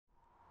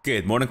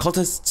Good morning,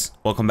 cultists!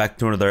 Welcome back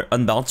to another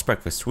Unbalanced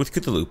Breakfast with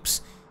CthuLoops.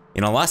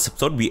 In our last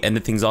episode, we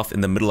ended things off in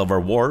the middle of our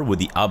war with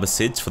the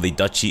Abbasids for the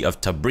Duchy of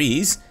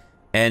Tabriz,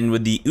 and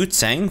with the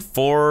Utsang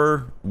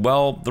for,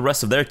 well, the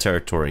rest of their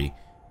territory.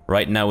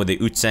 Right now with the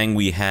Utsang,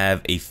 we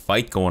have a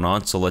fight going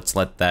on, so let's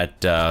let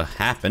that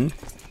happen.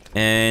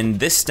 And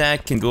this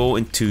stack can go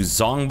into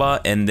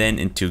Zongba and then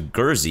into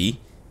Gurzi,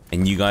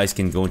 and you guys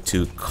can go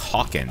into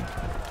Kokken.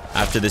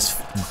 After this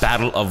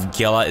Battle of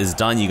Gela is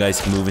done, you guys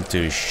can move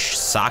into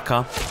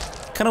Saka.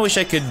 Kinda wish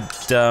I could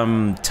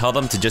tell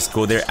them to just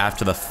go there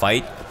after the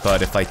fight,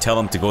 but if I tell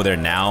them to go there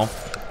now,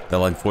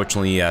 they'll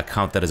unfortunately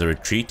count that as a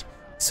retreat,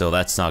 so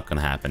that's not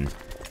gonna happen.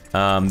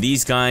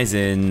 These guys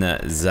in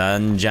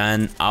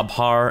Zanjan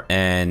Abhar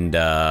and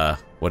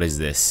what is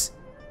this?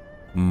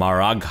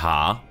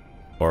 Maragha,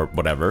 or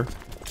whatever,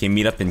 can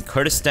meet up in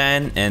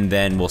Kurdistan, and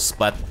then we'll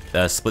split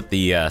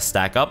the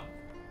stack up,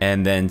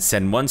 and then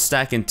send one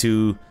stack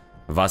into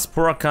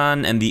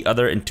Vaspurakan and the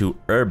other into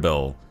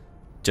Erbil.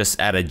 Just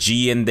add a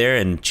G in there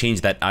and change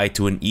that I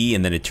to an E,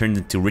 and then it turns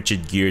into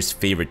Richard Gere's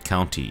favorite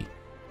county.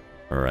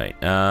 Alright,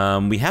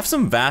 we have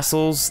some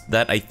vassals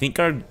that I think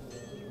are a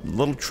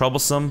little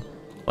troublesome,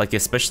 like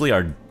especially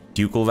our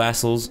ducal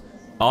vassals.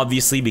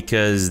 Obviously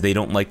because they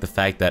don't like the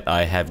fact that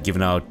I have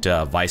given out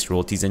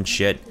viceroyalties and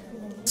shit.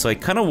 So I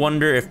kind of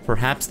wonder if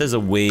perhaps there's a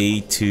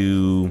way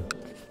to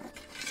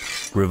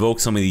revoke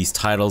some of these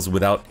titles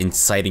without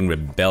inciting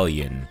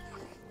rebellion.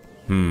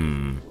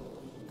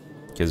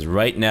 Because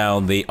right now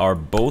they are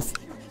both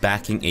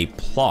backing a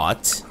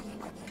plot,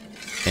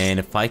 and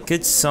if I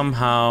could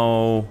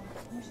somehow,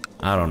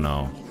 I don't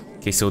know.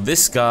 Okay, so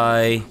this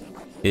guy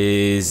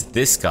is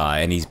this guy,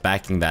 and he's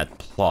backing that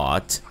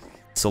plot.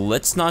 So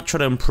let's not try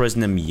to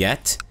imprison him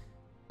yet.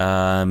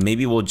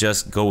 Maybe we'll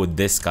just go with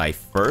this guy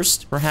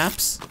first,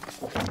 perhaps.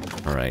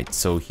 All right,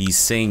 so he's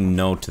saying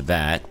no to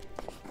that.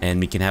 And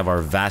we can have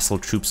our vassal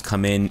troops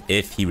come in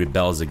if he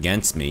rebels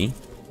against me.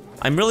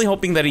 I'm really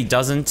hoping that he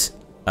doesn't,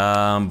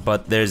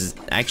 but there's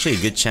actually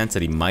a good chance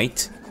that he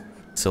might.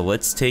 So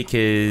let's take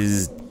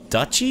his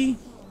duchy,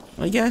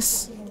 I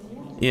guess?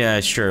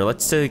 Yeah, sure,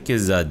 let's take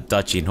his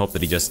duchy and hope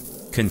that he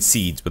just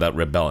concedes without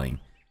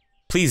rebelling.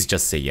 Please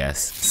just say yes.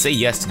 Say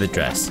yes to the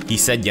dress. He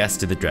said yes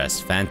to the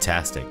dress.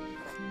 Fantastic.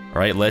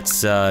 Alright,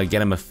 let's get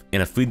him in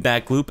a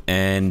feedback loop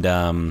and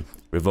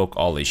revoke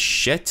all his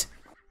shit.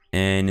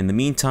 And in the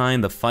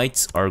meantime, the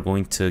fights are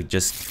going to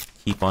just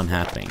keep on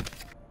happening.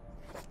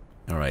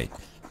 Alright.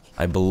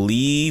 I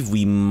believe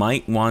we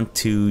might want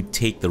to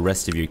take the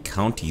rest of your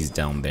counties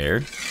down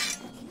there.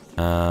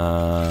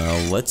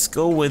 Let's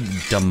go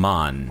with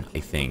Daman, I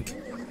think.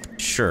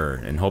 Sure,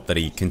 and hope that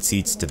he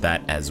concedes to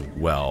that as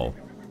well.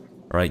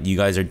 Alright, you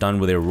guys are done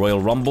with their Royal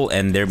Rumble,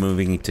 and they're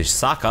moving to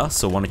Saka,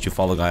 so why don't you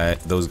follow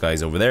those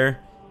guys over there.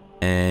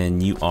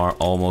 And you are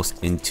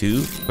almost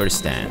into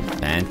Kurdistan.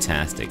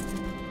 Fantastic.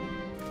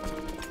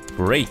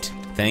 Great,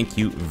 thank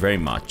you very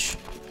much.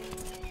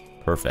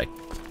 Perfect.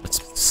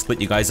 Let's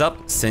split you guys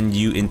up, send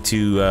you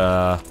into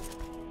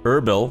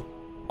Erbil,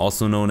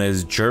 also known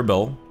as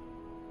Gerbil.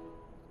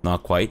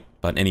 Not quite,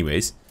 but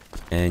anyways.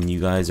 And you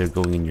guys are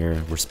going in your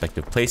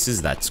respective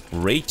places, that's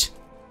great.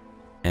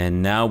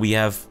 And now we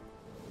have...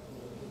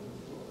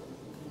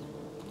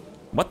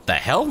 What the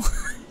hell?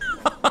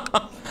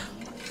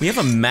 We have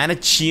a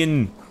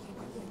Manichean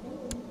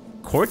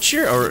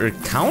courtier or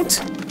count?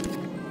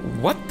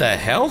 What the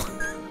hell?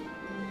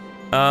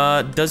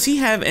 Does he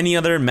have any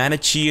other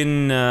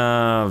Manichean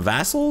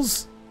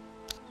vassals?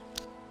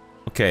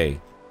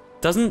 Okay,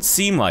 doesn't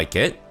seem like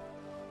it.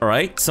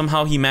 Alright,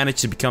 somehow he managed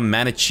to become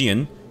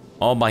Manichean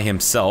all by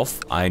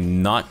himself.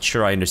 I'm not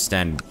sure I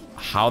understand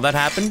how that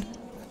happened.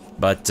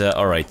 But,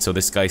 alright, so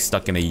this guy's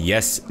stuck in a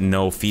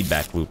yes-no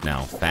feedback loop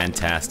now.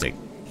 Fantastic.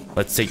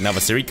 Let's take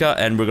Navasirika,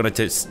 and we're gonna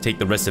take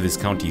the rest of his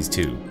counties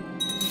too.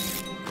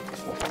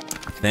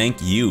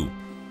 Thank you.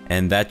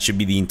 And that should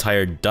be the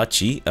entire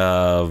duchy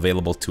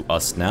available to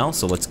us now.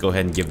 So let's go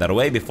ahead and give that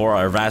away before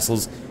our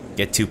vassals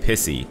get too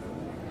pissy.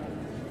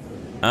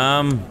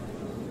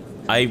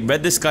 I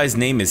read this guy's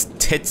name is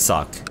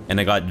Titsuck, and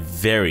I got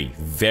very,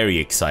 very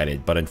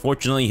excited. But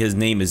unfortunately, his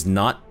name is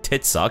not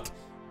Titsuck.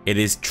 It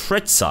is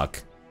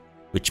Tritsuck,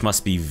 which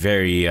must be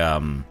very, I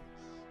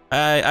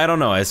don't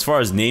know. As far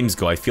as names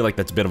go, I feel like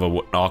that's a bit of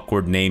an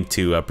awkward name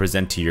to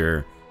present to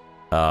your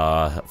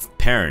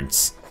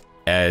parents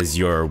as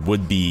your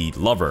would-be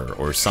lover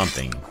or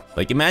something.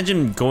 Like,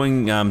 imagine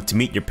going to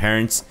meet your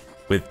parents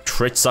with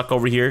Tritsuck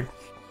over here,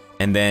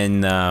 and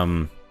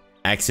then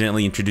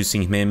accidentally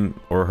introducing him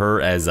or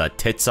her as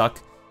Titsuck.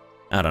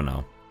 I don't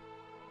know.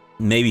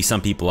 Maybe some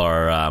people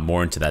are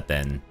more into that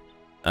than...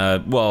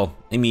 well,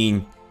 I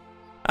mean,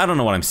 I don't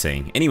know what I'm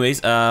saying.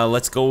 Anyways,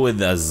 let's go with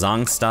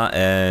Zangsta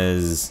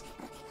as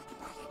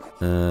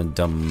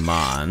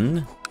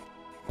Daman,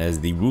 as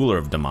the ruler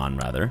of Daman,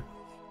 rather.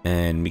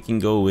 And we can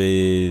go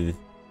with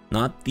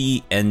not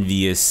the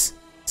envious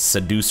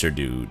seducer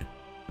dude.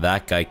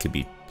 That guy could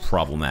be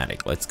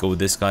problematic. Let's go with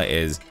this guy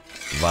as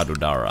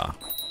Vadodara.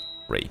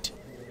 Great.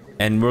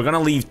 And we're gonna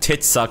leave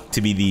Titsuck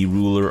to be the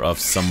ruler of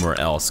somewhere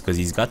else, because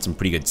he's got some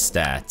pretty good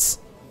stats.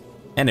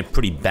 And a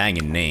pretty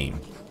banging name.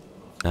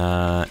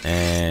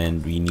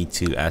 And we need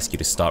to ask you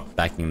to stop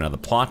backing another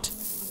plot.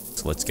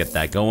 So let's get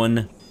that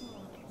going.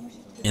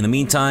 In the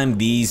meantime,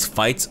 these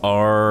fights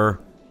are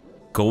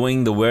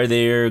going the where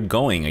they're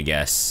going, I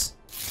guess.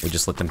 We'll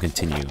just let them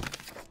continue.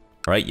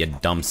 Alright, you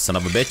dumb son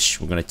of a bitch.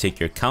 We're gonna take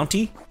your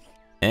county.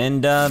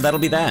 And that'll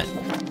be that.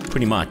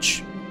 Pretty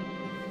much.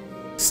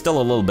 Still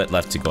a little bit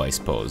left to go, I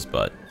suppose,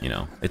 but, you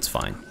know, it's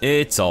fine.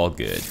 It's all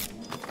good.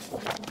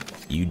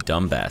 You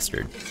dumb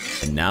bastard.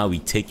 And now we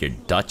take your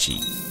duchy.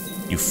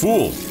 You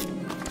fool!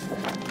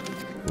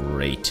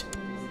 Great.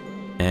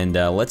 And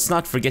let's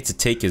not forget to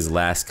take his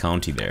last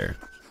county there.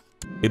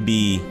 It'd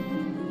be...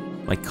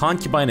 My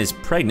concubine is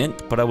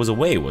pregnant, but I was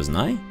away, wasn't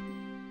I?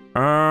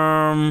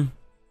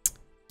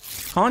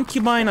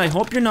 Concubine, I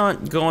hope you're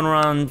not going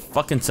around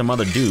fucking some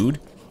other dude.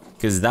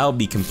 Because that would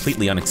be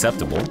completely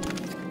unacceptable.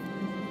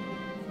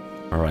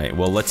 Alright,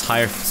 well, let's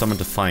hire someone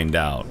to find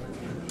out.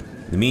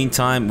 In the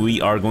meantime,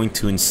 we are going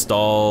to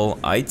install...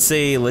 I'd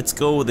say let's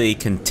go with a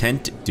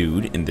content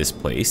dude in this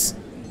place.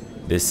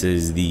 This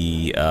is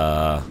the,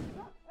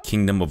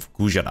 Kingdom of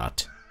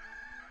Gujarat.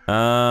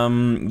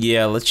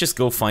 Yeah, let's just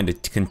go find a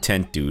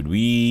content dude.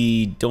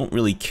 We don't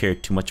really care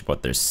too much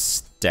about their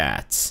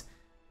stats.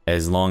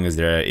 As long as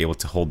they're able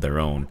to hold their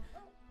own.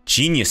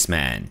 Genius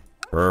Man.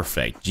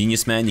 Perfect.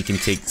 Genius Man, you can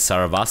take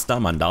Saravasta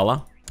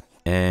Mandala.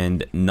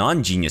 And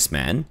non-genius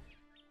man,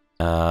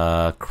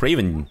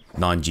 Craven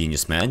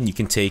non-genius man, you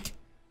can take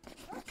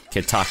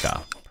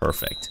Ketaka.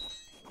 Perfect.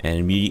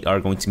 And we are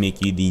going to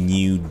make you the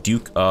new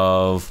Duke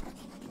of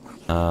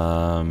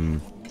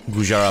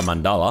Gujara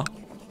Mandala.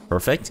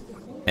 Perfect.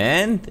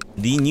 And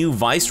the new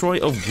Viceroy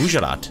of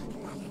Gujarat.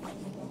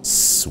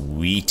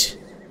 Sweet.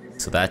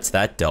 So that's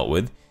that dealt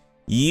with.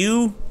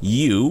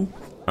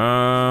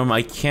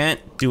 I can't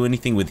do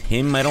anything with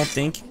him, I don't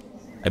think.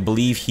 I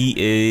believe he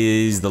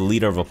is the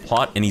leader of a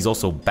plot, and he's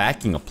also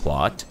backing a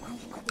plot.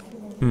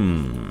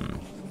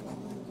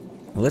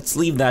 Let's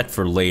leave that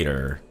for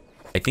later.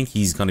 I think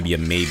he's gonna be a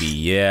maybe.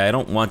 Yeah, I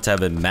don't want to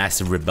have a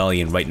massive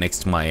rebellion right next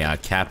to my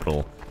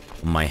capital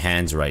on my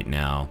hands right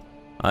now.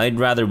 I'd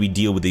rather we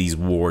deal with these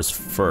wars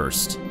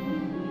first.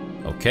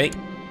 Okay,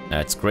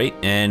 that's great.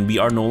 And we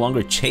are no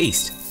longer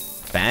chased.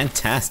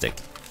 Fantastic.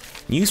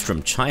 News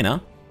from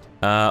China.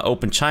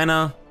 Open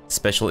China,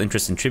 special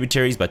interest in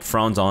tributaries, but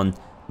frowns on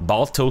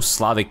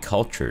Balto-Slavic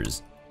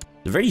cultures.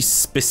 A very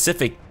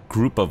specific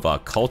group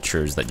of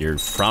cultures that you're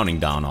frowning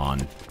down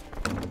on.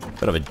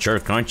 Bit of a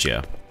jerk, aren't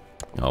you?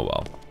 Oh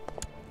well.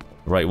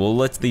 Right, well,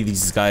 let's leave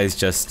these guys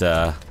just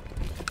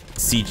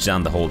siege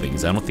down the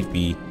holdings. I don't think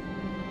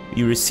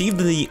we received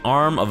the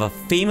arm of a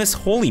famous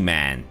holy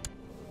man.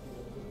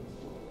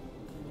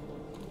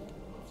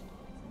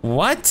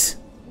 What?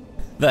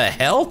 The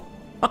hell?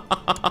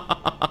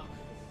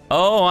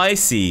 Oh, I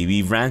see.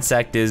 We've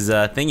ransacked his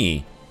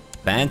thingy.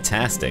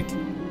 Fantastic.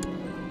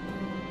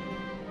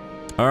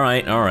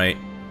 Alright, alright.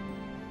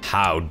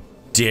 How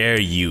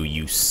dare you,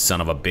 you son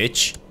of a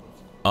bitch.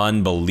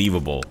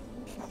 Unbelievable.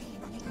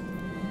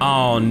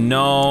 Oh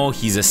no,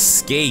 he's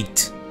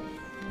escaped.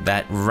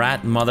 That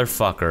rat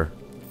motherfucker.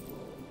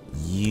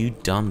 You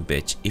dumb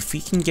bitch. If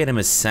we can get him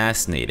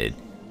assassinated,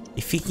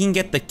 if he can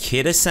get the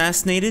kid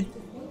assassinated,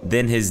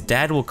 then his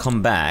dad will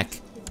come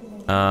back.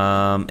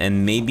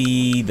 And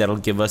maybe that'll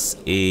give us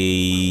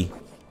a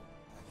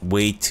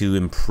way to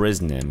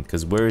imprison him,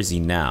 because where is he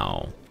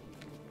now?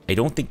 I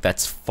don't think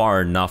that's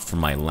far enough from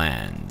my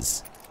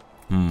lands.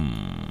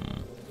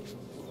 Then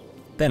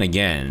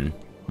again,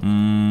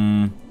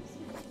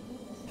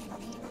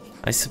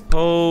 I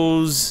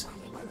suppose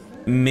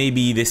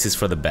maybe this is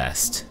for the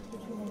best.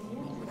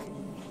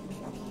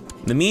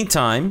 In the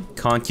meantime,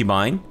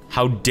 concubine,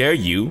 how dare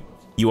you?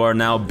 You are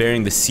now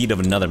bearing the seed of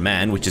another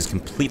man, which is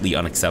completely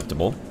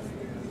unacceptable.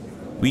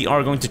 We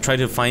are going to try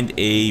to find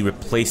a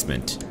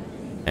replacement.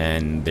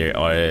 And there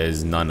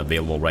is none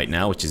available right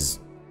now, which is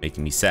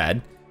making me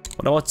sad.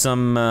 What about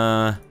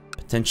some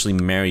potentially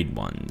married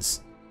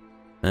ones?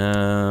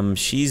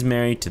 She's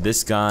married to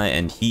this guy,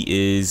 and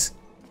he is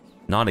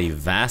not a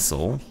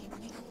vassal,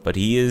 but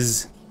he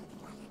is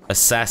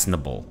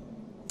assassinable.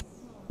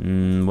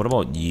 What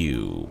about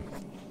you?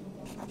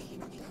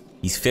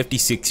 He's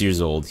 56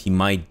 years old. He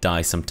might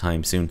die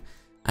sometime soon.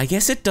 I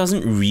guess it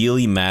doesn't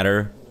really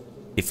matter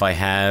if I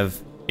have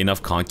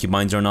enough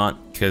concubines or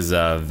not, because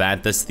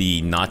Vanthus,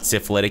 the not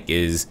syphilitic,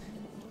 is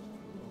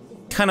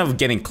kind of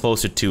getting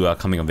closer to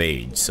coming of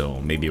age, so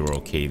maybe we're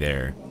okay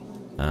there.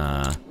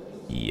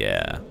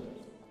 Yeah.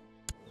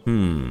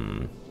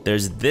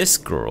 There's this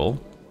girl.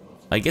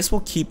 I guess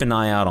we'll keep an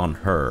eye out on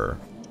her.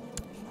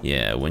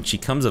 Yeah, when she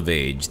comes of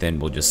age, then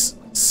we'll just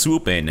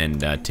swoop in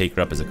and take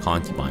her up as a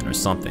concubine or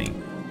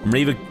something. Or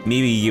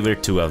maybe give her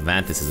to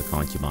Vanthus as a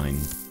concubine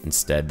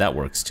instead. That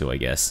works too, I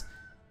guess.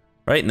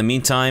 Right, in the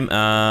meantime,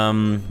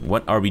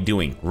 what are we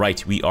doing?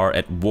 Right, we are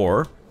at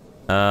war.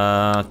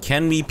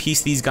 Can we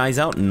piece these guys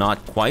out?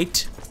 Not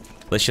quite.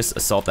 Let's just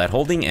assault that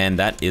holding, and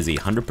that is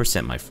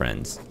 100%, my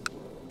friends.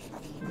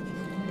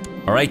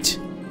 Alright.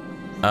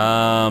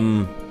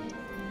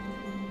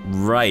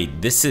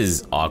 Right, this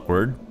is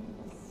awkward.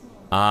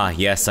 Ah,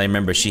 yes, I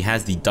remember. She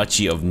has the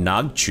Duchy of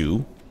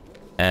Nagchu,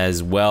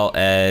 as well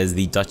as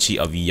the Duchy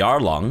of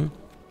Yarlung,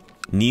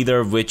 neither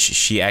of which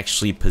she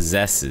actually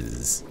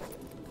possesses.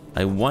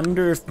 I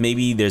wonder if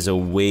maybe there's a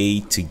way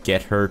to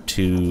get her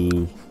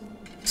to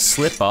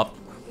slip up,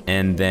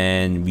 and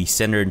then we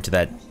send her into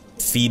that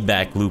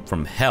feedback loop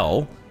from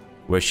hell,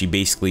 where she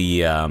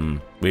basically,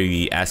 where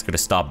we ask her to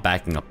stop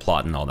backing a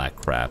plot and all that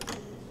crap.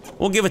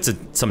 We'll give it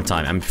some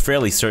time. I'm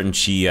fairly certain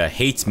she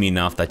hates me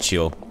enough that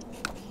she'll...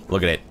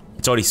 Look at it.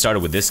 It's already started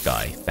with this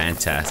guy.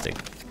 Fantastic.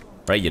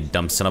 Right, you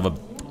dumb son of a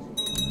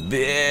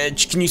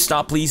bitch. Can you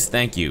stop, please?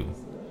 Thank you.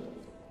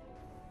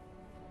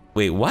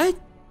 Wait, what?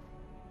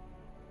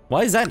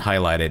 Why is that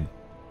highlighted?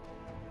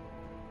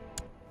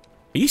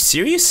 Are you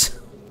serious?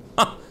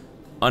 Huh.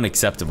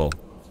 Unacceptable.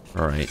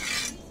 Alright.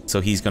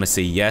 So he's gonna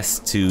say yes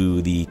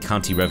to the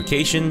county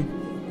revocation.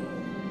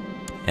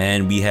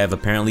 And we have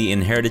apparently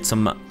inherited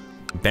some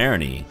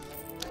barony.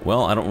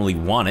 Well, I don't really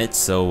want it,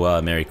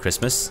 so Merry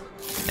Christmas.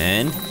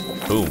 And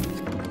boom.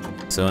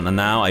 So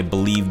now I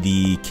believe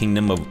the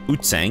kingdom of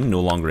Utsang no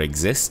longer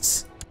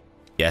exists.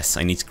 Yes,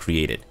 I need to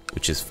create it,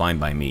 which is fine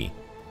by me.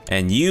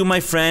 And you, my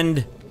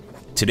friend,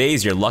 today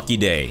is your lucky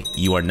day.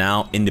 You are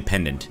now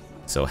independent.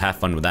 So have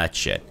fun with that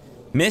shit.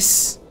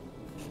 Miss,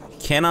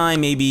 can I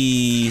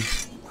maybe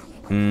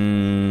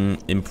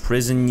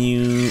imprison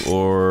you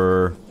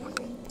or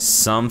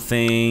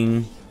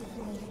something?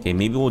 Okay,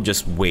 maybe we'll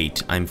just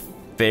wait. I'm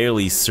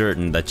fairly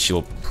certain that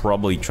she'll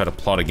probably try to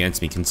plot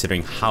against me,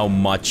 considering how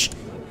much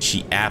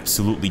she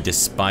absolutely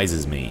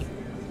despises me.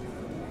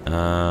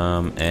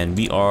 And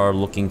we are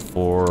looking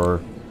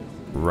for...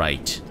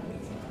 Right.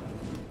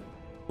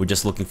 We're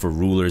just looking for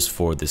rulers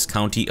for this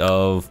county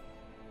of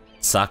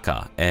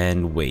Saka.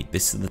 And wait,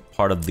 this is the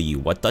part of the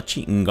what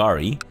duchy?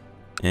 Ngari.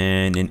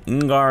 And in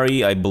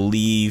Ngari, I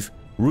believe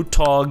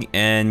Rutog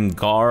and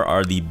Gar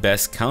are the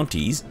best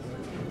counties.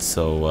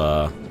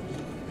 So,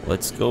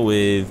 let's go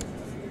with...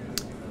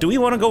 Do we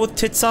want to go with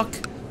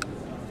Titsuck?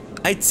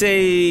 I'd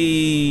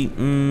say...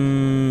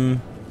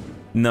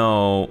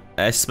 no,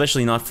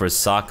 especially not for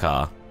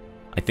Saka.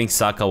 I think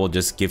Saka will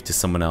just give to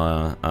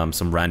someone,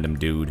 some random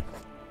dude.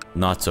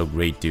 Not so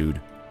great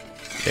dude.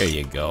 There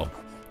you go.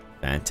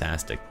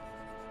 Fantastic.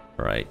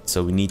 Alright,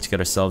 so we need to get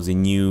ourselves a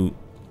new...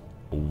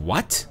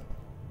 What?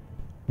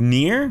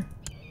 Near?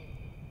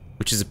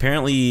 Which is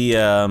apparently,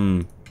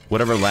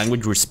 whatever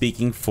language we're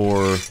speaking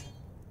for...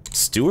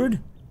 Steward?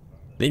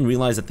 I didn't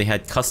realize that they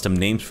had custom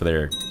names for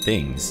their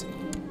things.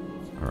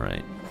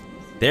 Alright.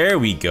 There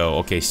we go.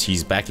 Okay,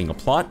 she's backing a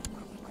plot.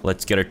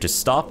 Let's get her to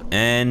stop.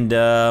 And,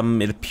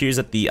 it appears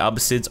that the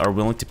Abbasids are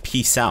willing to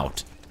peace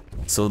out.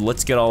 So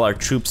let's get all our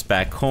troops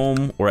back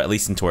home, or at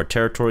least into our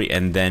territory,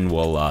 and then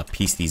we'll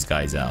piece these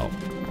guys out.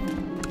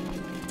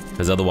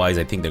 Because otherwise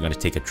I think they're going to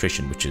take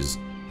attrition, which is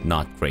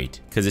not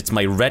great. Because it's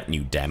my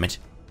retinue, damn it.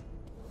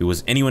 If it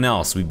was anyone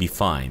else, we'd be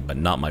fine, but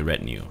not my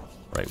retinue.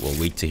 Right, we'll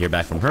wait to hear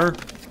back from her.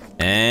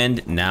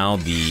 And now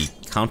the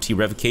county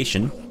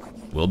revocation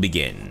will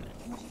begin.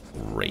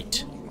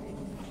 Great.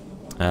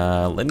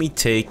 Let me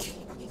take...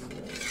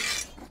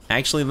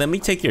 Actually, let me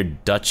take your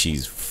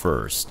duchies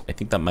first. I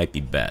think that might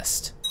be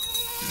best.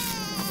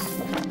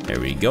 There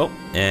we go.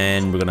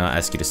 And we're gonna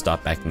ask you to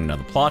stop backing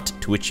another plot,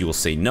 to which you will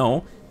say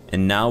no.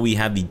 And now we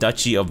have the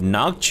Duchy of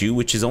Nagchu,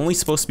 which is only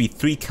supposed to be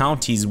 3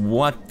 counties.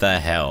 What the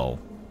hell?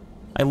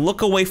 I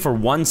look away for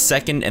 1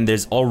 second and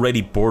there's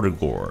already border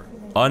gore.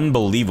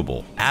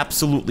 Unbelievable.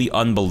 Absolutely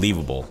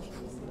unbelievable.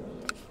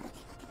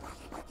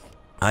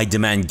 I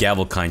demand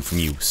Gavelkind from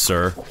you,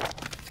 sir.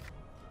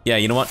 Yeah,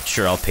 you know what?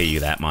 Sure, I'll pay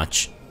you that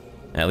much.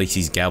 At least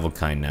he's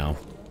Gavelkind now.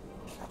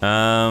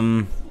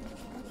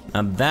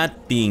 Now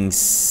that being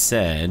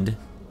said,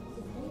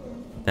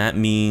 that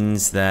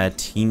means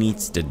that he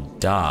needs to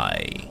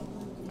die.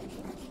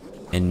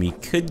 And we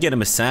could get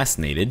him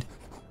assassinated,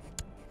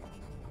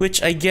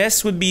 which I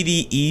guess would be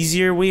the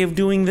easier way of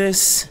doing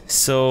this.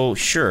 So,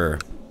 sure.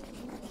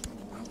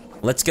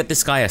 Let's get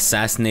this guy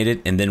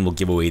assassinated, and then we'll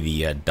give away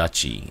the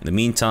duchy. In the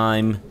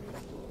meantime,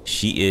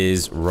 she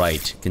is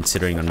right,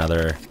 considering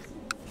another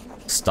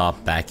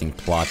stop backing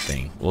plot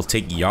thing. We'll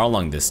take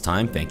Yarlung this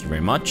time, thank you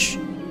very much.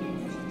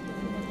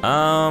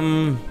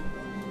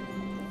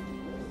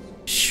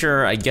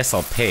 Sure, I guess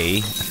I'll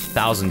pay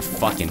 1,000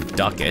 fucking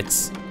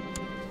ducats.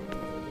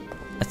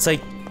 That's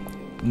like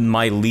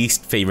my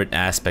least favorite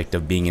aspect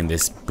of being in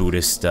this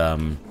Buddhist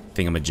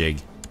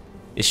thingamajig.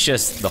 It's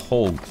just the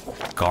whole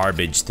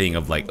garbage thing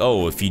of like,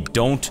 oh, if you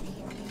don't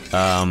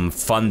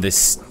fund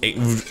this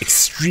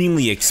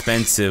extremely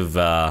expensive,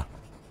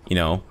 you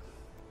know,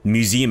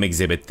 museum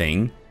exhibit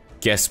thing,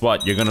 guess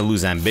what? You're gonna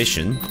lose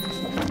ambition.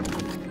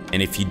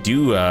 And if you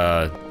do,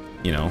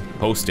 you know,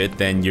 host it,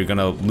 then you're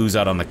gonna lose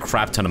out on a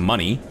crap ton of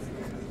money.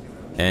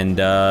 And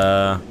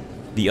the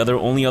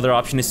only other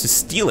option is to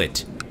steal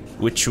it,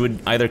 which would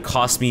either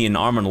cost me an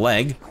arm and a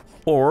leg,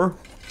 or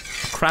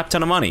a crap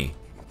ton of money.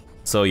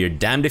 So you're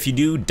damned if you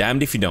do,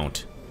 damned if you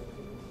don't.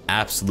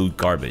 Absolute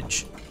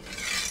garbage.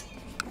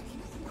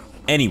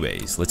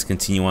 Anyways, let's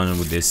continue on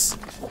with this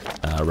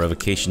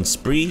revocation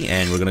spree,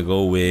 and we're gonna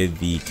go with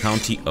the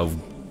county of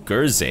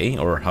Guernsey,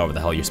 or however the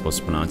hell you're supposed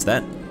to pronounce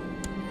that.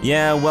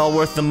 Yeah, well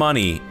worth the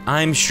money.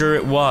 I'm sure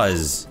it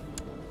was.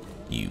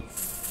 You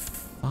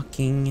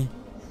fucking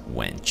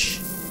wench.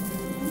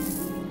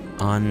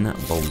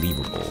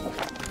 Unbelievable.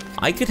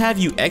 I could have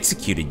you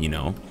executed, you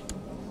know.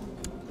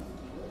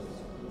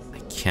 I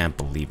can't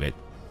believe it.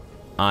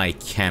 I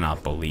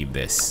cannot believe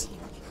this.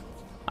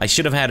 I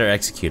should have had her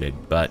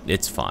executed, but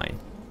it's fine.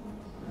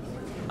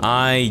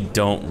 I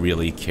don't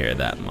really care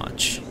that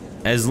much.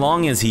 As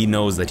long as he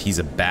knows that he's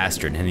a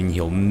bastard and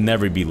he'll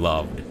never be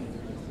loved.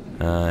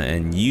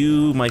 And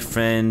you, my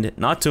friend,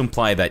 not to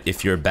imply that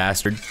if you're a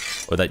bastard,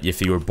 or that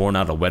if you were born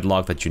out of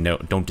wedlock that you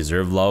don't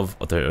deserve love,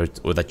 or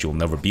that you'll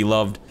never be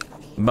loved.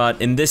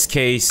 But in this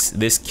case,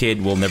 this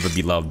kid will never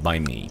be loved by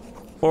me.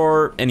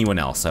 Or anyone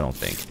else, I don't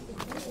think.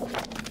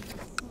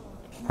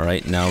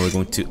 Alright, now we're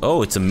going to...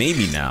 Oh, it's a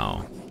maybe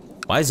now.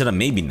 Why is it a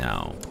maybe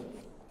now?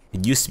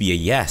 It used to be a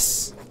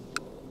yes.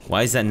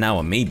 Why is that now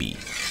a maybe?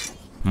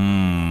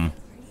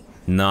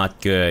 Not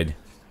good.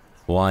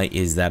 Why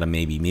is that a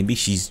maybe? Maybe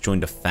she's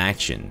joined a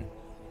faction.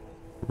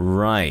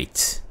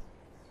 Right.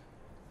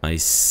 I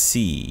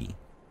see.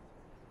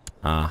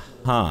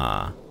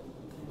 Aha.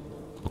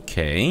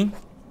 Okay.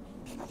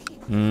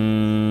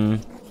 Can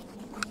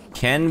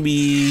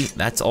we...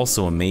 That's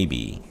also a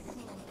maybe.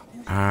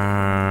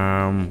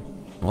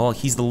 Well,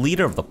 he's the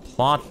leader of the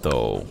plot,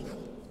 though.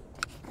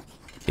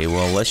 Okay,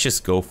 well, let's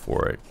just go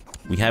for it.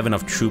 We have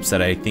enough troops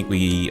that I think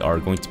we are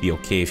going to be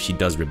okay if she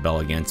does rebel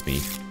against me.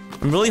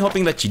 I'm really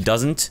hoping that she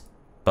doesn't,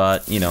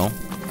 but, you know.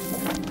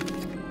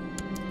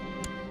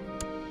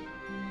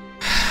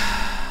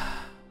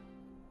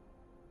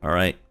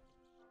 Alright.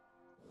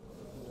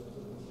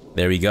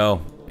 There we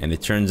go. And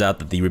it turns out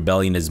that the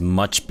rebellion is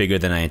much bigger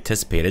than I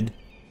anticipated,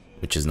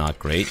 which is not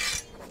great.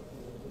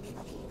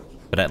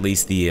 But at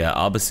least the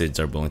Abbasids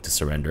are willing to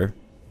surrender.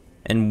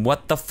 And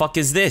what the fuck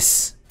is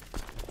this?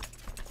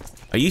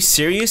 Are you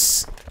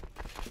serious?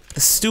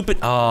 The stupid...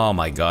 Oh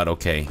my god,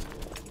 okay.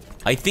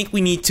 I think we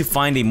need to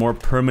find a more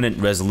permanent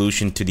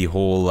resolution to the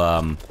whole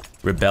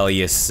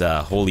rebellious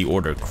Holy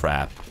Order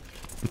crap.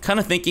 I'm kind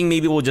of thinking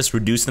maybe we'll just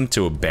reduce them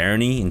to a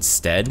barony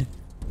instead,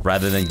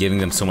 rather than giving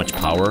them so much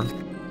power.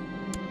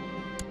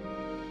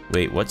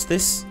 Wait, what's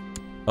this?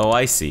 Oh,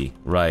 I see.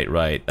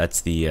 Right.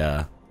 That's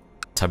the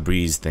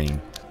Tabriz thing.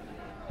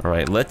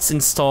 Alright, let's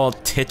install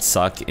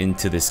Titsuck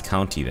into this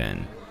county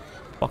then.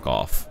 Fuck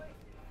off.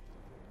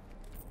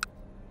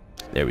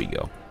 There we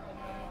go.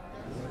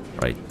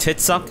 Alright,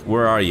 Titsuck,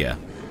 where are you?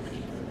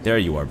 There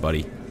you are,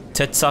 buddy.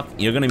 Titsuck,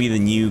 you're gonna be the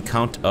new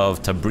Count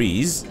of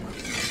Tabriz.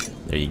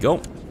 There you go.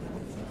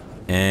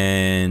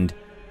 And...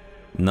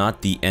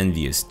 not the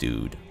envious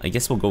dude. I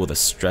guess we'll go with a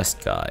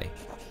stressed guy.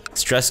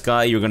 Stressed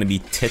guy, you're gonna be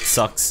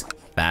Titsuck's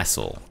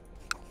vassal.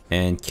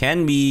 And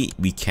can we?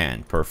 We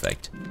can.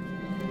 Perfect.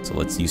 So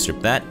let's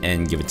usurp that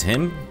and give it to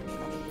him.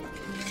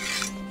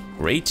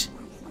 Great.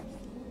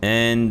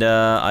 And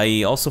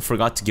I also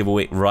forgot to give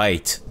away,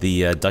 right,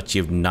 the Duchy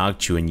of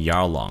Nagchu and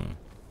Yarlung.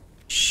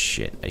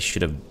 Shit, I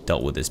should have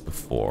dealt with this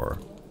before.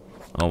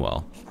 Oh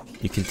well.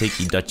 You can take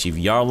the Duchy of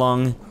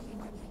Yarlung.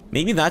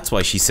 Maybe that's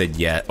why she said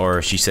yeah,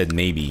 or she said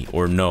maybe,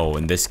 or no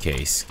in this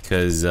case.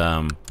 Because,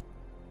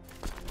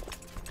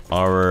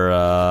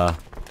 our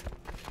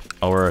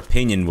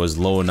opinion was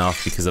low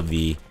enough because of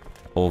the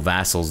whole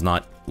vassals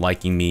not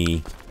liking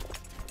me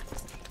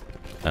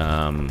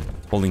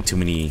holding too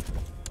many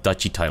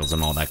duchy titles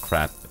and all that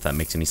crap, if that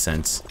makes any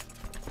sense.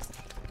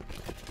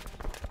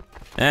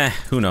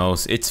 Who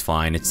knows? It's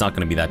fine. It's not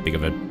gonna be that big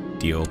of a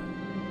deal.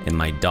 And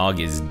my dog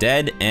is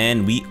dead,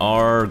 and we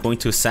are going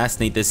to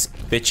assassinate this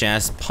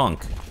bitch-ass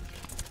punk.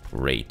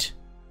 Great.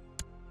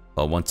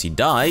 Well, once he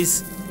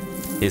dies,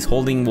 his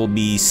holding will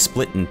be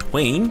split in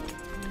twain,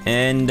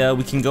 and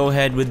we can go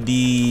ahead with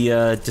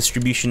the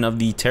distribution of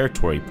the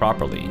territory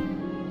properly.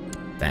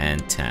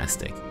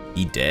 Fantastic.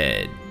 He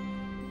dead.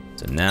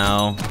 So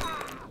now...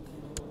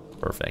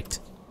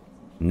 perfect.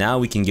 Now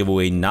we can give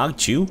away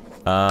Nagchu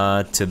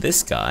to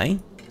this guy.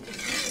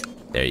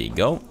 There you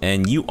go.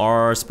 And you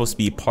are supposed to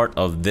be part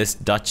of this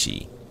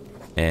duchy.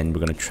 And we're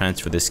gonna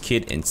transfer this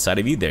kid inside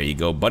of you. There you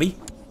go, buddy.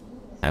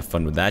 Have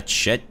fun with that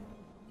shit.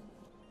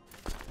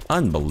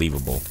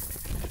 Unbelievable.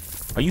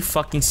 Are you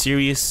fucking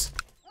serious?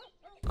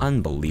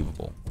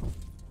 Unbelievable.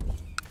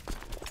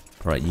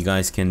 Alright, you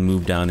guys can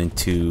move down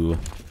into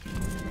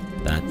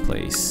that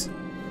place.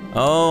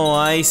 Oh,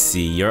 I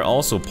see. You're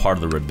also part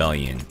of the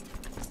rebellion.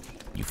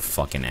 You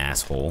fucking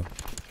asshole.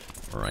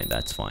 Alright,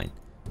 that's fine.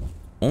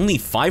 Only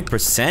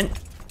 5%?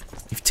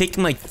 You've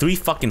taken like 3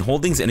 fucking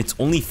holdings and it's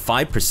only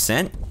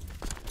 5%?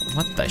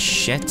 What the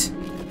shit?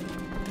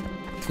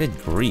 Good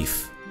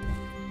grief.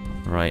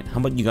 Alright,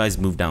 how about you guys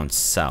move down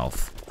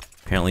south?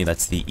 Apparently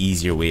that's the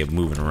easier way of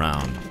moving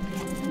around.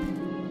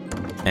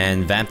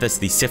 And Vanthus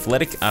the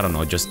Syphilitic, I don't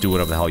know, just do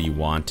whatever the hell you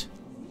want.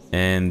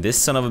 And this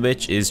son of a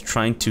bitch is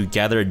trying to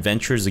gather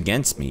adventurers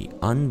against me.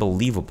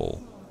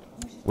 Unbelievable.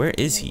 Where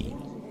is he?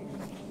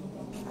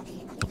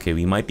 Okay,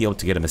 we might be able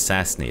to get him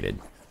assassinated.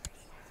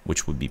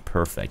 which would be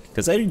perfect.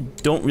 Because I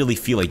don't really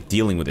feel like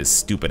dealing with his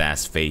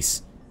stupid-ass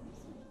face.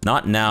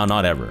 Not now,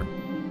 not ever.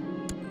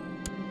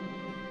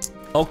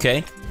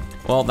 Okay.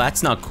 Well,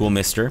 that's not cool,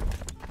 mister.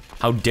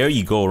 How dare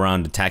you go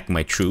around attacking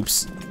my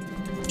troops?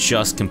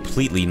 Just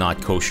completely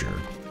not kosher.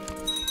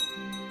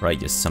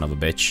 Right, you son of a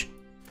bitch.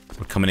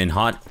 We're coming in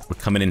hot. We're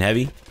coming in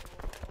heavy.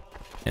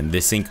 And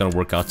this ain't gonna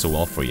work out so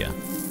well for you.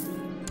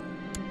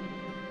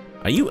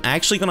 Are you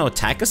actually gonna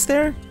attack us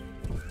there?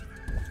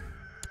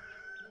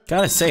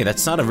 Gotta say,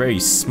 that's not a very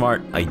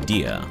smart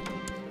idea.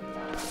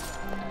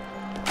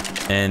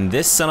 And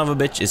this son of a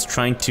bitch is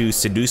trying to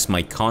seduce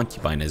my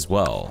concubine as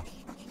well.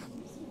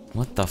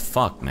 What the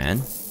fuck,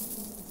 man?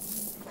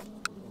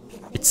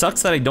 It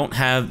sucks that I don't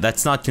have...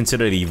 That's not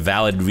considered a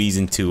valid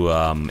reason to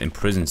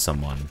imprison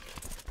someone.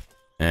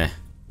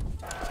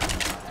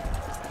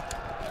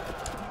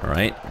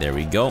 Alright, there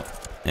we go.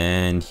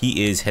 And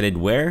he is headed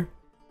where?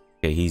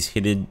 Okay, he's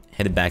headed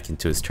back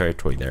into his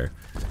territory there.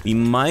 We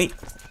might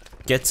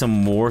get some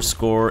more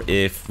score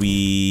if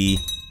we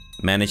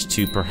manage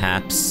to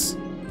perhaps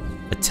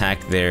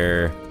attack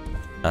their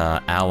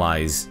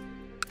allies'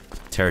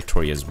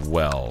 territory as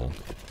well.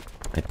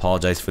 I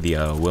apologize for the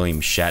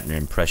William Shatner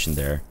impression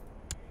there.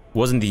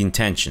 Wasn't the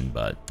intention,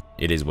 but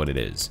it is what it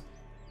is.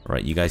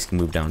 Alright, you guys can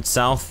move down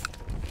south,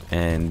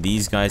 and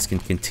these guys can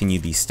continue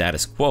the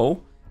status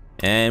quo,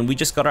 and we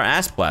just got our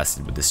ass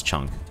blasted with this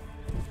chunk.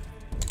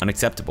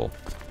 Unacceptable.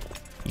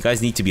 You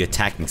guys need to be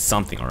attacking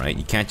something, alright?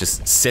 You can't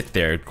just sit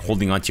there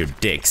holding onto your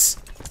dicks,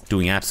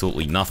 doing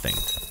absolutely nothing.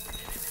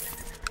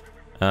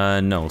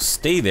 No,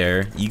 stay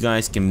there. You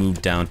guys can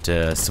move down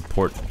to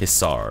support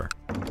Hisar,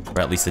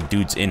 or at least the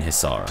dudes in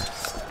Hisar.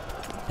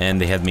 And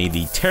they have made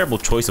the terrible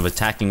choice of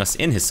attacking us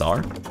in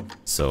Hisar.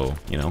 So,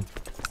 you know,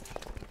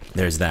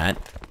 there's that.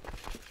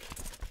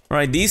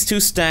 Alright, these two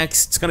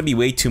stacks, it's gonna be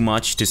way too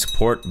much to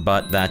support,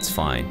 but that's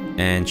fine.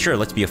 And sure,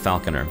 let's be a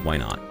falconer, why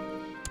not?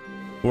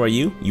 Who are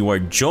you? You are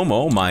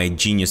Jomo, my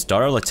genius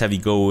daughter. Let's have you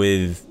go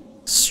with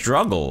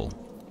Struggle.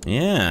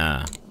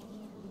 Yeah.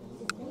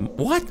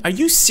 What? Are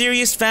you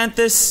serious,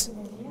 Vanthus?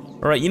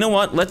 Alright, you know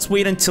what? Let's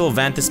wait until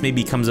Vanthus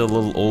maybe becomes a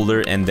little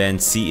older and then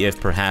see if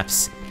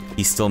perhaps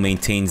he still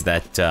maintains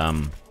that,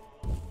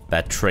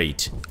 that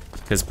trait.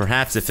 Because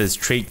perhaps if his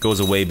trait goes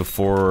away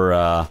before,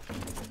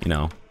 you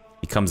know,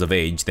 he comes of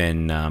age,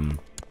 then,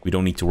 we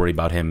don't need to worry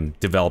about him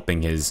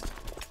developing his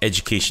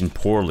education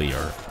poorly,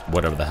 or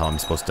whatever the hell I'm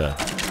supposed to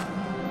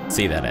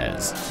say that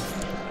as.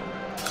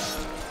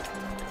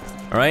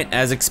 Alright,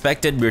 as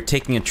expected, we're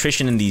taking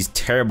attrition in these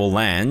terrible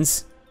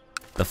lands.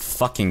 The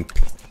fucking...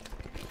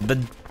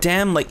 The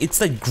damn, like, it's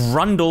the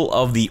grundle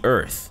of the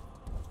earth,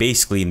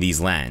 basically, in these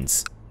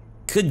lands.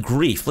 Good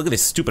grief, look at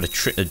this stupid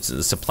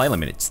supply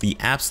limit. It's the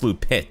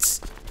absolute pits.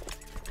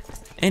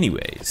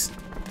 Anyways.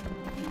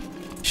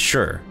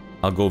 Sure,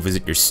 I'll go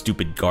visit your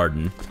stupid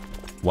garden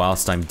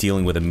whilst I'm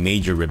dealing with a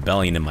major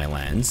rebellion in my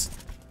lands.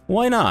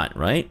 Why not,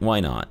 right? Why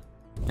not?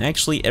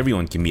 Actually,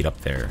 everyone can meet up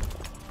there.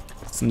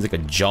 Seems like a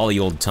jolly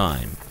old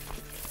time.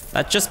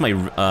 That's just my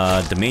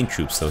domain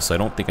troops, though, so I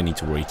don't think I need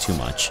to worry too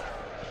much.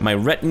 My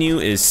retinue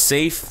is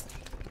safe.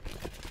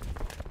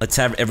 Let's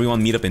have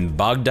everyone meet up in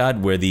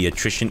Baghdad, where the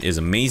attrition is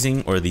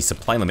amazing, or the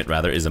supply limit,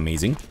 rather, is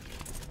amazing.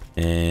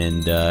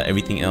 And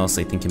everything else,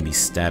 I think, can be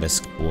status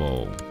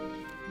quo.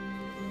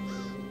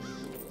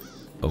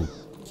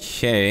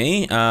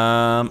 Okay,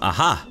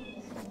 aha!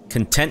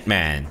 Content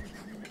Man.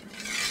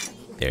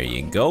 There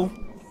you go.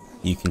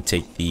 You can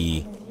take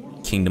the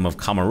Kingdom of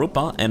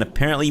Kamarupa, and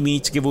apparently we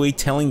need to give away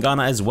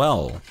Telangana as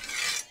well.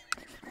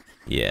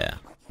 Yeah,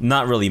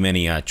 not really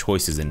many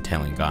choices in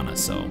Telangana,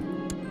 so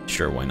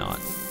sure, why not?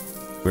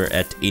 We're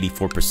at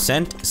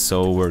 84%,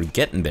 so we're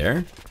getting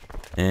there.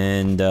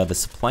 And the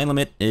supply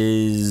limit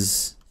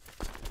is...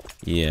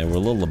 yeah, we're a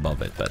little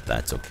above it, but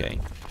that's okay.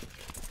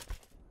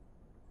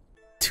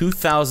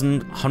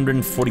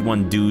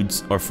 2,141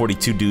 dudes, or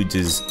 42 dudes,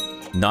 is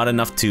not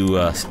enough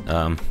to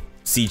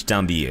siege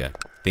down the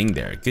thing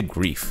there. Good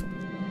grief.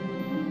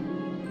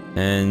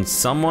 And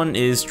someone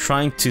is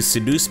trying to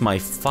seduce my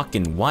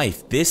fucking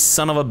wife. This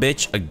son of a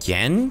bitch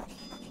again?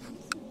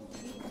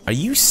 Are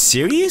you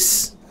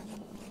serious?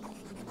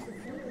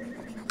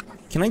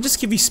 Can I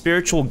just give you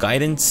spiritual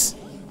guidance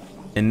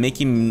and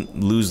make him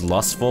lose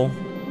lustful?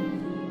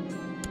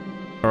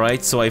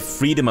 Alright, so I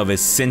freed him of his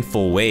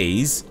sinful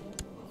ways.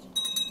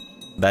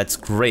 That's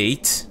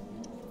great.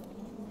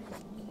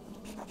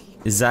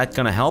 Is that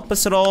gonna help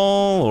us at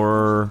all,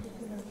 or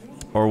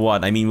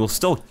what? I mean, we'll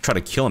still try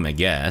to kill him, I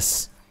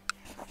guess.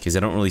 Because I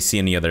don't really see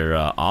any other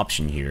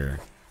option here.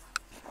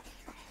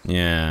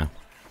 Yeah.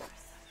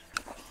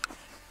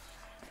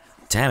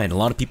 Damn it, a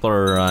lot of people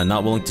are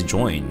not willing to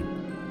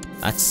join.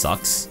 That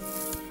sucks.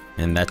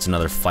 And that's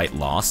another fight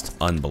lost.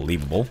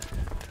 Unbelievable.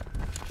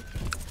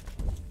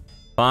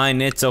 Fine,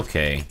 it's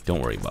okay.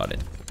 Don't worry about it.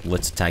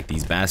 Let's attack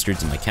these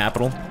bastards in my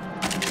capital.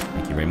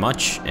 Thank you very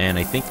much. And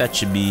I think that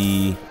should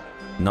be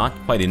not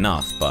quite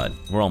enough, but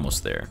we're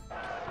almost there.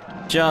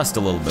 Just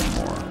a little bit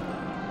more.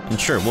 And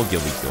sure, we'll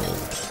give you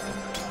gold.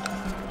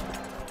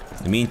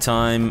 In the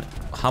meantime,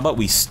 how about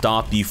we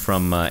stop you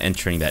from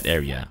entering that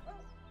area?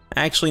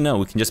 Actually, no,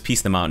 we can just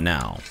piece them out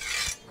now.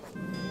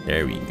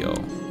 There we go.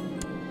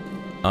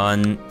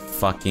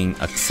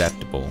 Unfucking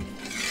acceptable.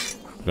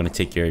 We're gonna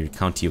take your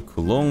County of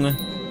Kulung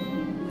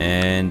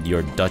and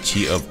your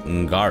Duchy of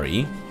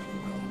Ungari.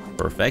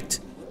 Perfect.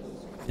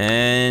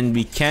 And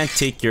we can't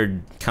take your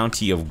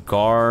County of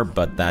Gar,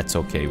 but that's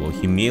okay. We'll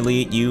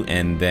humiliate you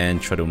and then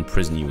try to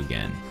imprison you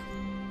again.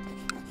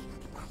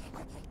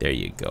 There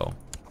you go.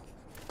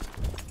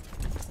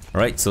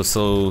 Alright,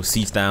 so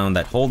siege down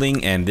that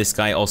holding, and this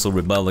guy also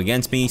rebelled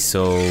against me,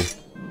 so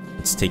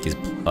let's take his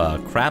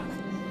crap.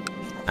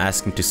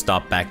 Ask him to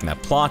stop backing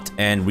that plot,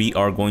 and we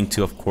are going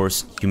to, of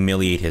course,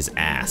 humiliate his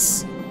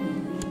ass.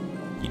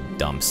 You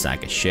dumb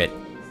sack of shit.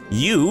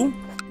 You...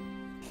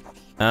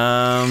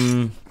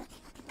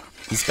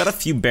 he's got a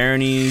few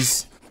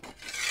baronies.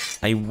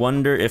 I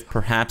wonder if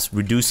perhaps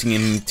reducing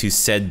him to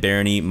said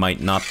barony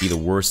might not be the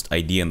worst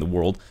idea in the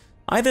world.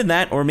 Either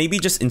that, or maybe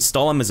just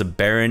install him as a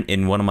baron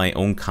in one of my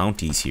own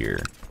counties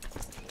here.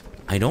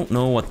 I don't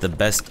know what the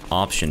best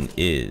option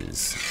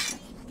is.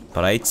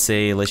 But I'd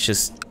say let's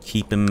just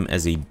keep him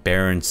as a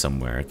baron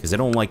somewhere, because I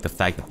don't like the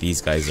fact that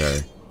these guys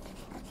are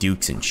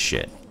dukes and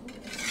shit.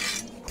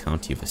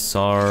 County of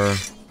Hisar.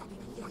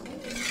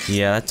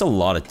 Yeah, that's a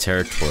lot of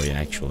territory,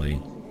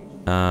 actually.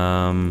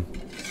 I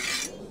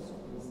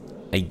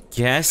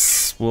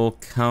guess we'll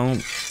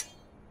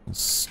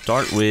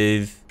start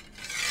with...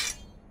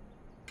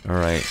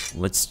 Alright,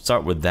 let's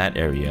start with that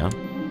area.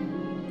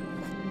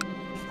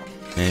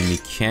 And we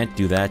can't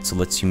do that, so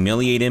let's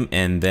humiliate him,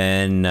 and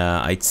then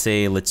I'd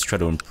say let's try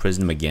to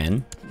imprison him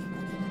again.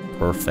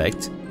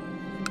 Perfect.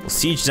 We'll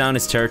siege down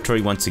his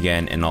territory once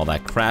again and all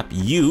that crap.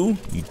 You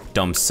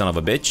dumb son of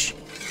a bitch.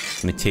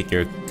 I'm gonna take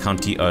your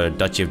county,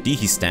 Duchy of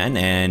Dihistan,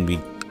 and we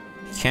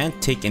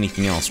can't take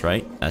anything else,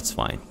 right? That's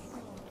fine.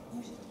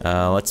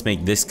 Let's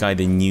make this guy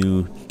the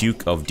new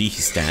Duke of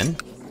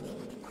Dihistan.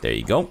 There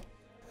you go.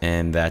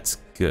 And that's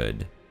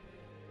good.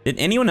 Did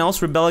anyone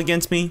else rebel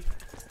against me?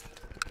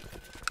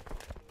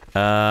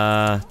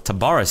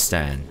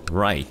 Tabaristan.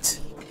 Right.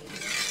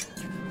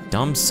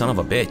 Dumb son of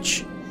a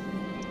bitch.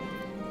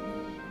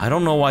 I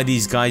don't know why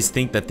these guys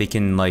think that they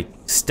can, like,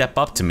 step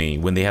up to me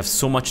when they have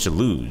so much to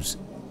lose.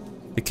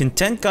 The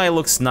Content guy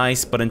looks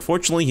nice, but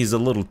unfortunately he's a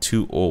little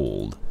too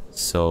old.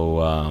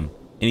 So, and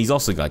he's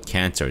also got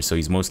cancer, so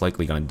he's most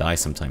likely gonna die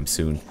sometime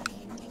soon.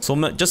 So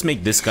just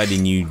make this guy the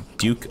new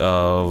Duke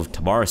of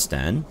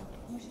Tabaristan.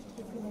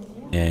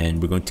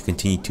 And we're going to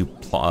continue to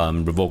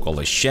revoke all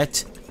this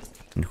shit.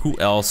 And who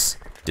else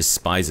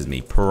despises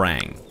me?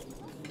 Parang.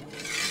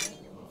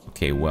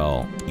 Okay,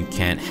 well, you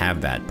can't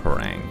have that,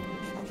 Parang.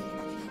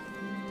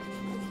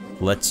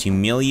 Let's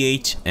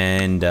humiliate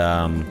and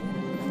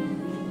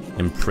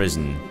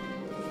imprison.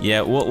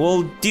 Yeah,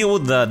 we'll deal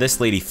with this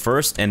lady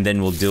first, and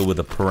then we'll deal with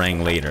the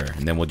Parang later.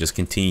 And then we'll just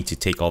continue to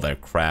take all their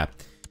crap.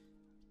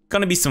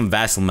 Gonna be some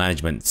vassal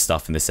management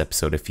stuff in this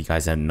episode if you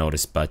guys hadn't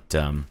noticed, but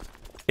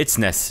it's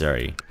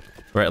necessary.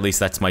 Or at least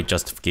that's my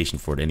justification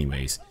for it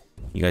anyways.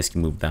 You guys can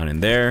move down in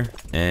there,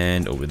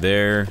 and over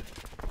there.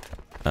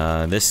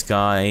 This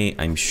guy,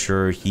 I'm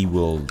sure he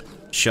will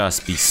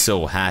just be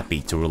so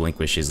happy to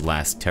relinquish his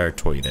last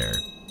territory there.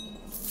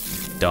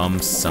 Dumb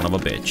son of a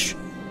bitch.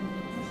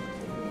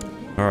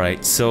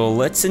 Alright, so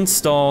let's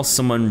install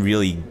someone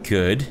really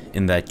good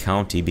in that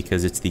county,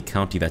 because it's the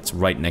county that's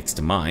right next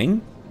to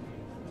mine.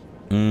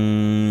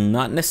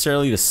 Not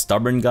necessarily the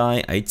stubborn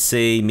guy. I'd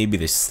say maybe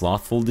the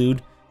slothful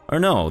dude. Or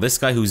no, this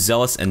guy who's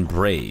zealous and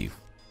brave.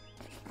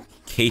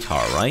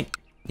 Katar, right?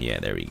 Yeah,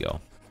 there we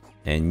go.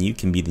 And you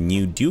can be the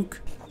new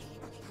duke?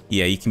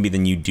 Yeah, you can be the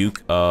new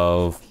duke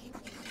of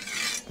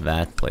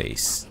that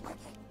place.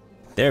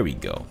 There we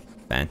go.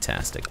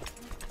 Fantastic.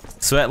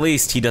 So at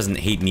least he doesn't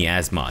hate me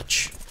as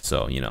much.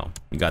 So, you know,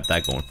 we got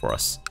that going for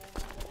us.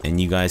 And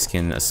you guys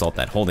can assault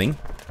that holding.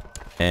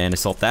 And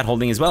assault that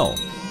holding as well.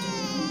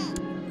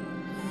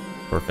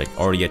 Perfect.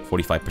 Already at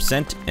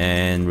 45%.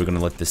 And we're gonna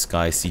let this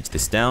guy siege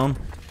this down.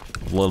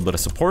 A little bit of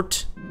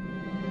support.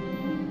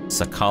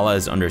 Sakala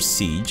is under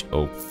siege.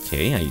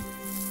 Okay, I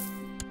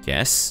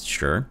guess.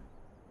 Sure.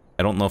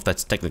 I don't know if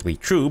that's technically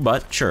true,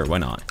 but sure, why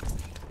not?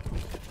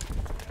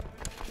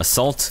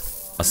 Assault,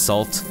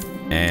 assault,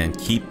 and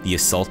keep the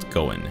assault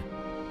going.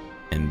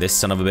 And this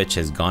son of a bitch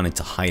has gone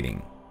into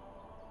hiding.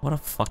 What a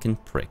fucking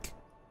prick.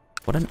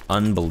 What an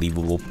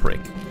unbelievable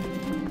prick.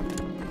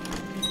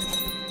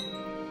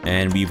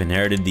 And we've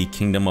inherited the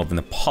Kingdom of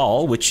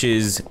Nepal, which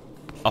is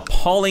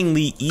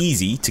appallingly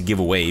easy to give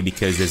away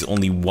because there's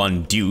only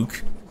one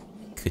duke.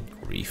 Good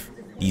grief.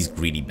 These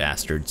greedy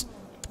bastards.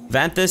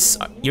 Vanthus,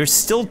 you're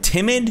still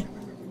timid?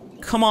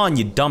 Come on,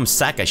 you dumb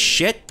sack of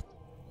shit.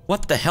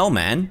 What the hell,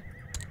 man?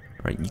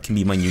 Alright, you can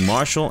be my new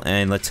marshal,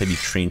 and let's have you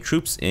train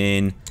troops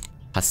in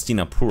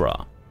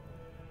Hastinapura.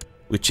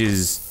 Which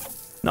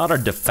is not our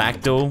de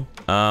facto.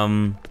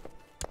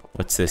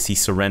 What's this? He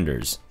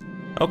surrenders.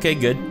 Okay,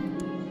 good.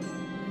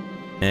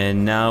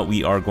 And now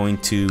we are going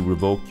to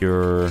revoke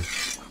your...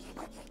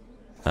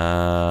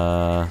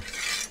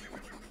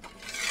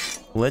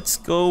 let's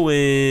go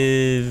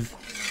with...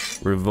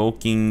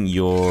 revoking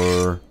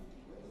your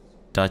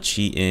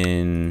duchy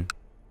in...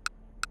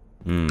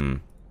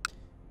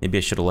 Maybe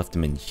I should have left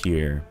him in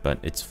here, but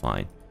it's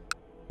fine.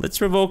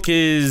 Let's revoke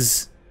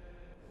his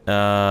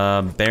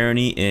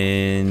barony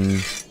in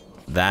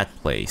that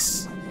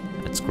place.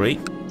 That's great.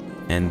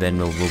 And then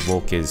we'll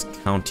revoke his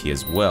county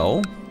as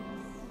well.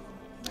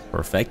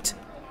 Perfect.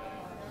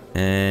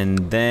 And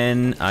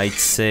then I'd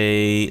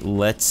say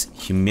let's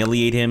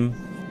humiliate him.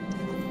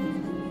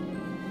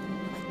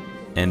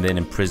 And then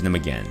imprison him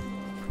again.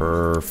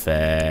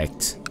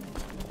 Perfect.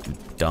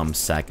 Dumb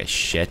sack of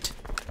shit.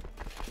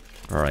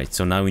 Alright,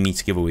 so now we need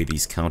to give away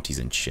these counties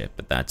and shit,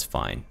 but that's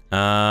fine.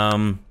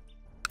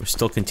 We're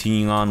still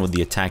continuing on with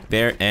the attack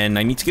there, and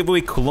I need to give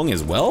away Kulung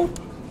as well?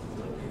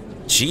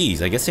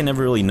 Jeez, I guess I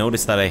never really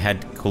noticed that I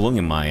had Kulung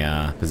in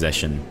my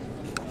possession.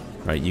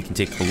 Alright, you can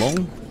take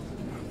Kulung.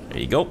 There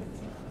you go.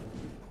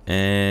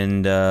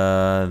 And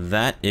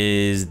that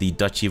is the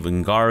Duchy of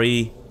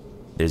Ungari.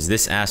 There's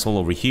this asshole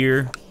over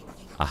here.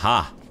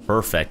 Aha,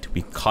 perfect.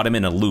 We caught him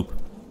in a loop.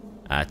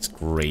 That's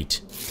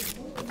great.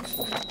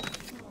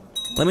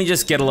 Let me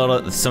just get a lot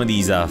of some of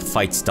these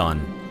fights done.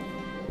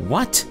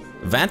 What?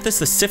 Vanthus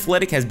the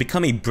Syphilitic has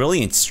become a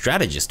brilliant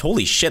strategist.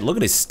 Holy shit, look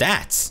at his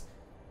stats.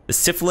 The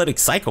Syphilitic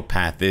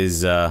psychopath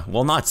is,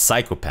 well, not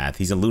psychopath,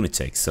 he's a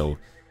lunatic, so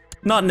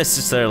not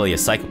necessarily a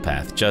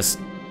psychopath, just...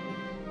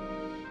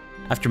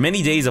 After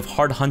many days of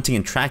hard hunting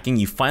and tracking,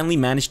 you finally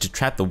managed to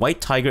trap the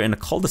white tiger in a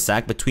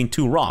cul-de-sac between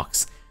two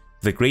rocks.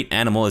 The great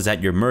animal is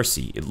at your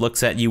mercy. It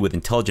looks at you with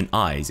intelligent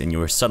eyes, and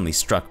you are suddenly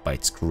struck by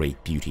its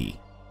great beauty.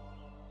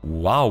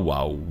 Wow,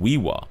 wow, wee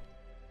wah.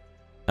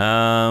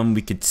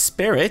 We could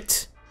spare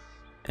it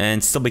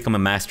and still become a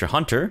master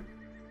hunter.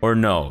 Or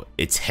no,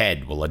 its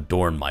head will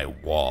adorn my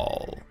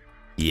wall.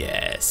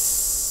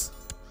 Yes.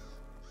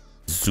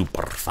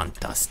 Super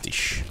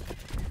fantastisch.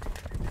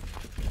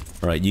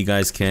 Alright, you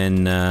guys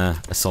can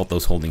assault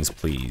those holdings,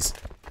 please.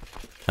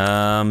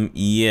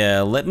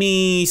 Yeah, let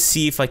me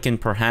see if I can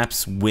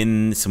perhaps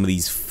win some of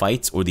these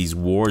fights or these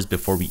wars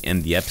before we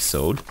end the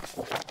episode.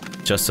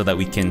 Just so that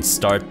we can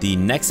start the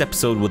next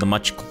episode with a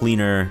much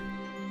cleaner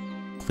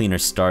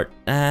start.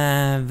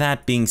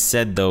 That being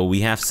said though,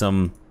 we have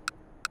some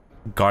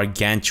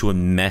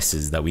gargantuan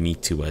messes that we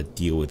need to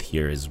deal with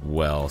here as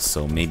well.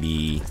 So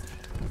maybe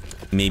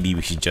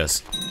we should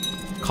just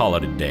call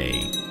it a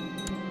day.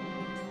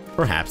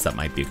 Perhaps that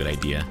might be a good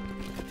idea.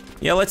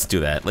 Yeah, let's do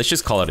that. Let's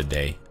just call it a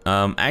day.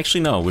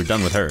 Actually, no, we're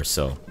done with her,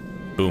 so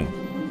boom.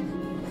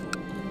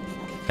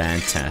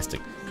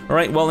 Fantastic.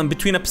 Alright, well, in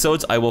between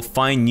episodes, I will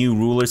find new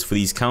rulers for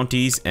these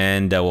counties,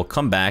 and we'll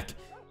come back,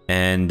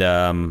 and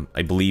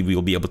I believe we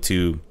will be able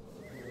to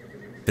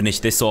finish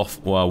this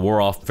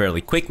war off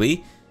fairly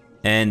quickly,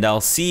 and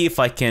I'll see if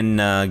I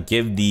can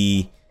give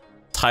the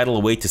title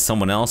away to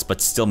someone else,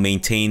 but still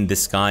maintain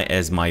this guy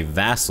as my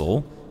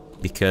vassal,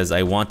 because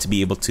I want to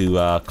be able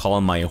to call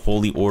on my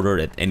holy order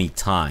at any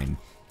time.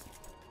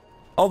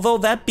 Although,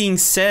 that being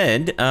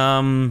said,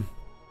 I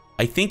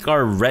think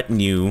our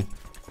retinue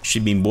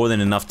should be more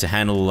than enough to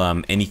handle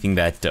anything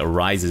that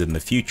arises in the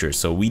future,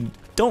 so we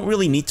don't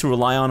really need to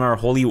rely on our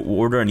holy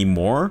order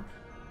anymore,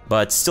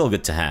 but still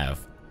good to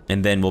have.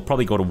 And then we'll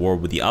probably go to war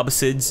with the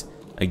Abbasids,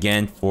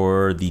 again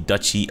for the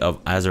Duchy of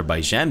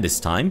Azerbaijan this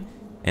time,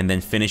 and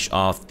then finish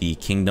off the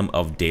Kingdom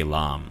of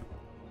Daylam.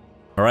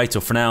 Alright,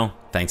 so for now,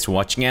 thanks for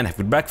watching and have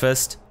a good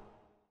breakfast.